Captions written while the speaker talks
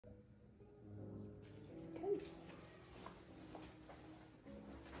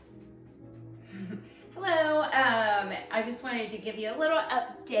I just wanted to give you a little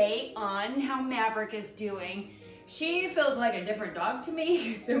update on how Maverick is doing. She feels like a different dog to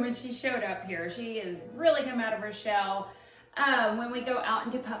me than when she showed up here. She has really come out of her shell. When we go out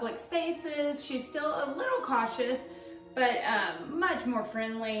into public spaces, she's still a little cautious, but much more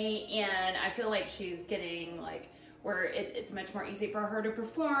friendly, and I feel like she's getting like where it's much more easy for her to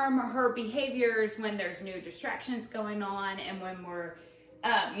perform her behaviors when there's new distractions going on and when we're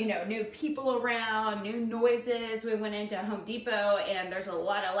you know, new people around, new noises. We went into Home Depot and there's a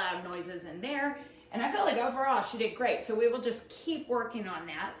lot of loud noises in there, and I feel like overall she did great. So we will just keep working on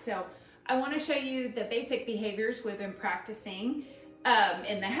that. So I want to show you the basic behaviors we've been practicing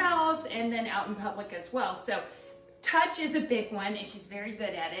in the house and then out in public as well. So touch is a big one, and she's very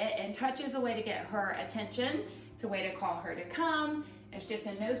good at it. And touch is a way to get her attention. It's a way to call her to come. It's just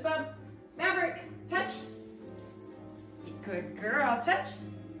a nose bump. Maverick, touch. Good girl, touch.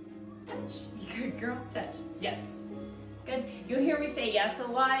 Touch. Good girl, touch. Yes. Good. You'll hear me say yes a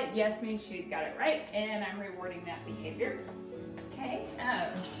lot. Yes means she got it right, and I'm rewarding that behavior. Okay.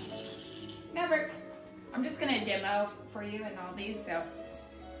 Maverick, I'm just going to demo for you and all these, so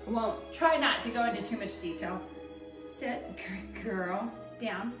I won't try not to go into too much detail. Sit. Good girl.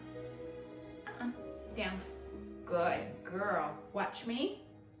 Down. Down. Good girl. Watch me.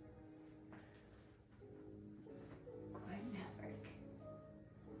 Good, Maverick.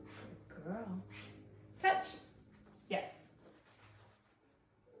 Good girl. Touch. Yes.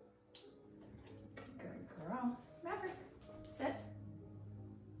 Good girl. Maverick. Sit.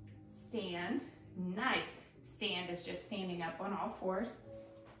 Stand. Nice. Stand is just standing up on all fours.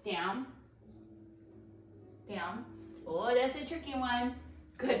 Down. Down. Oh, that's a tricky one.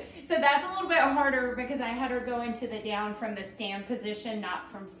 Good. So that's a little bit harder because I had her go into the down from the stand position, not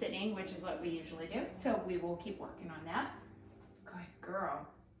from sitting, which is what we usually do. So we will keep working on that. Good girl.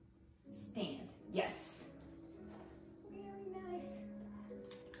 Stand. Yes. Very nice.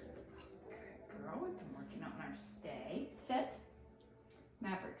 Good girl. We've been working on our stay. Sit.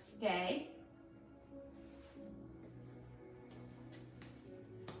 Maverick, stay.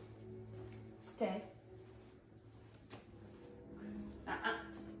 Stay.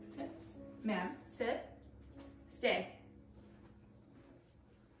 Sit. Mav, sit. Stay.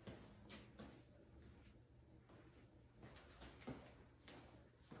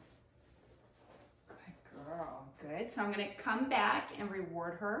 Good girl. Good. So I'm going to come back and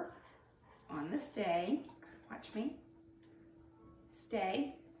reward her on the stay. Watch me.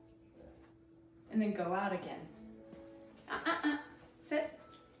 Stay. And then go out again. Sit.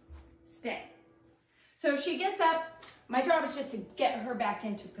 Stay. So if she gets up, my job is just to get her back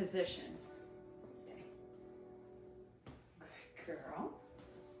into position. Stay. Good girl.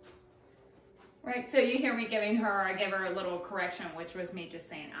 Right, so you hear me giving her, I gave her a little correction, which was me just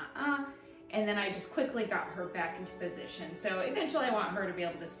saying, and then I just quickly got her back into position. So eventually I want her to be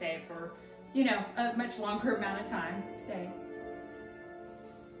able to stay for, you know, a much longer amount of time. Stay.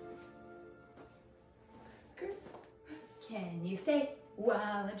 Good. Can you stay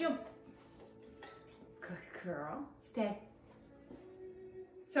while I jump? Good girl. Stay.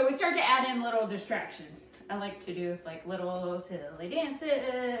 So we start to add in little distractions. I like to do like little silly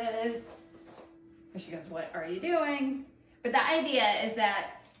dances. And she goes, what are you doing? But the idea is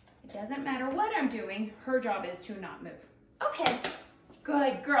that it doesn't matter what I'm doing. Her job is to not move. Okay,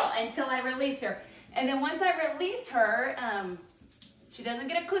 good girl, until I release her. And then once I release her, she doesn't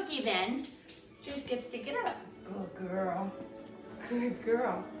get a cookie then. She just gets to get up. Good girl. Good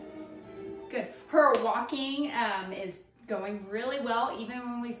girl. Good. Her walking is going really well, even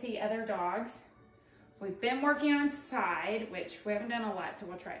when we see other dogs. We've been working on side, which we haven't done a lot, so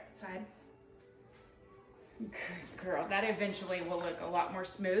we'll try it side. Good girl. That eventually will look a lot more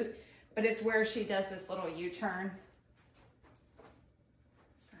smooth, but it's where she does this little U-turn.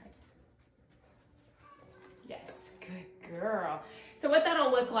 Side. Yes. Good girl. So what that'll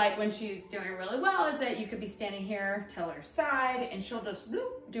look like when she's doing really well is that you could be standing here, tell her side, and she'll just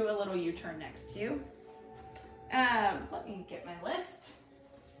bloop, do a little U-turn next to you. Let me get my list.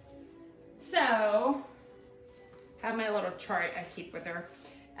 So, I have my little chart I keep with her.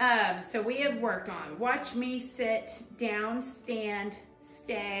 So we have worked on watch me, sit, down, stand,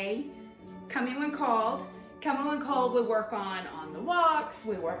 stay, coming when called. Coming when called we work on the walks,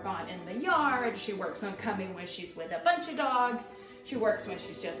 we work on in the yard. She works on coming when she's with a bunch of dogs. She works when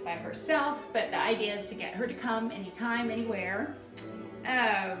she's just by herself, but the idea is to get her to come anytime, anywhere.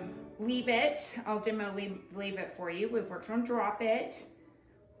 Leave it. I'll demo leave it for you. We've worked on drop it,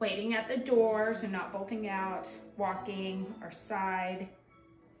 waiting at the door, so not bolting out, walking, or side,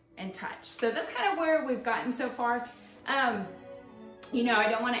 and touch. So that's kind of where we've gotten so far. you know, I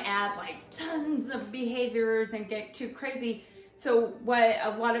don't want to add like tons of behaviors and get too crazy. So what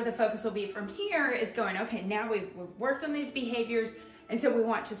a lot of the focus will be from here is going, okay, now we've worked on these behaviors, and so we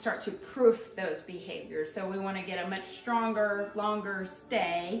want to start to proof those behaviors. So we want to get a much stronger, longer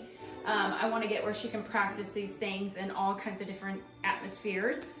stay. I want to get where she can practice these things in all kinds of different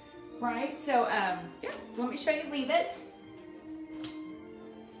atmospheres, right? So yeah, let me show you leave it.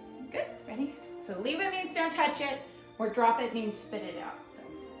 Good, ready? So leave it means don't touch it, or drop it means spit it out. So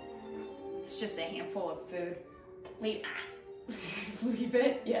it's just a handful of food. Leave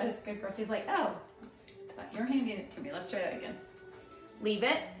it, yes, good girl. She's like, oh, but you're handing it to me. Let's try that again. Leave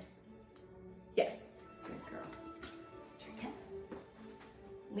it, yes, good girl. Try again.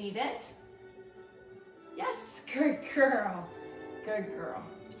 Leave it, yes, good girl, good girl.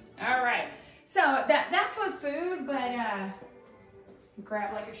 All right, so that's with food, but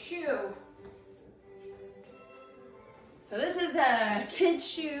grab like a shoe. So this is a kid's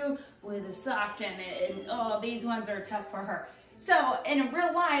shoe with a sock in it, and oh, these ones are tough for her. So in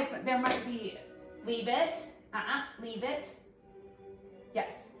real life, there might be leave it, leave it,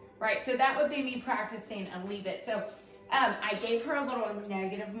 yes, right? So that would be me practicing a leave it. So I gave her a little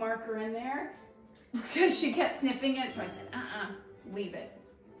negative marker in there because she kept sniffing it, so I said, leave it.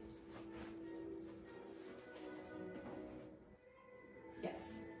 Yes,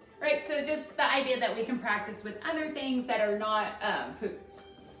 right, so just the idea that we can practice with other things that are not food.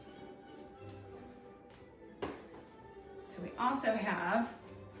 So we also have,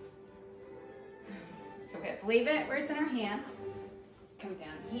 so we have leave it where it's in our hand. Come down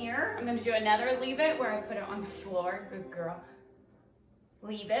here. I'm going to do another leave it where I put it on the floor. Good girl.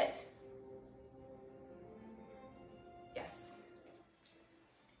 Leave it. Yes.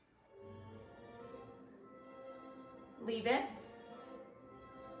 Leave it.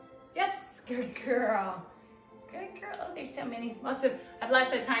 Yes. Good girl. Good girl. Oh, there's so many. I have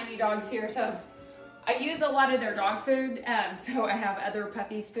lots of tiny dogs here, so I use a lot of their dog food. So I have other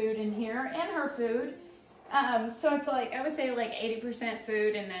puppies' food in here and her food. So it's like, I would say like 80%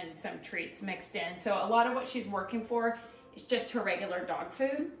 food and then some treats mixed in. So a lot of what she's working for is just her regular dog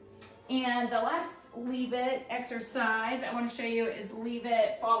food. And the last leave it exercise I want to show you is leave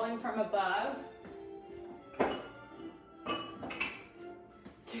it falling from above. Good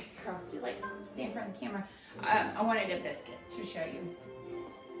girl. She's like, stay in front of the camera. I wanted a biscuit to show you.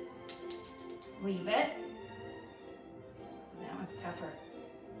 Leave it. That one's tougher.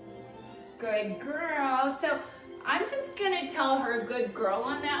 Good girl. So I'm just gonna tell her good girl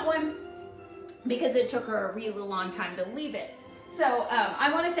on that one because it took her a really long time to leave it. So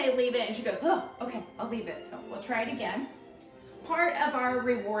I want to say leave it, and she goes, oh, okay, I'll leave it. So we'll try it again. Part of our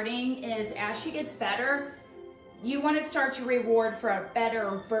rewarding is as she gets better, you want to start to reward for a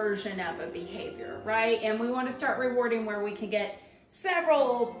better version of a behavior, right? And we want to start rewarding where we can get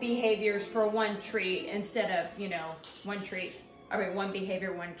several behaviors for one treat instead of, you know, one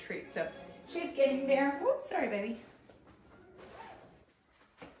behavior, one treat. So she's getting there. Whoops, sorry, baby.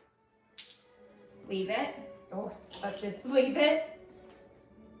 Leave it. Oh, busted. Leave it.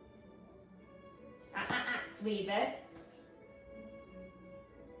 Leave it.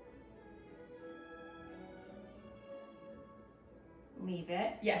 Leave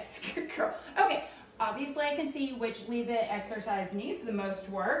it. Yes, good girl. Okay, obviously I can see which leave it exercise needs the most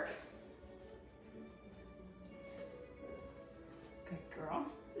work. Good girl.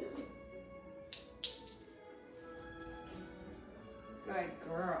 Good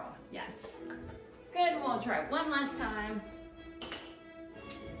girl. Yes. Good. We'll try one last time.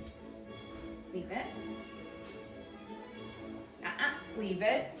 Leave it. Leave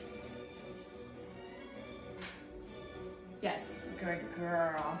it. Yes. Good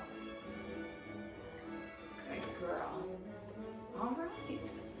girl.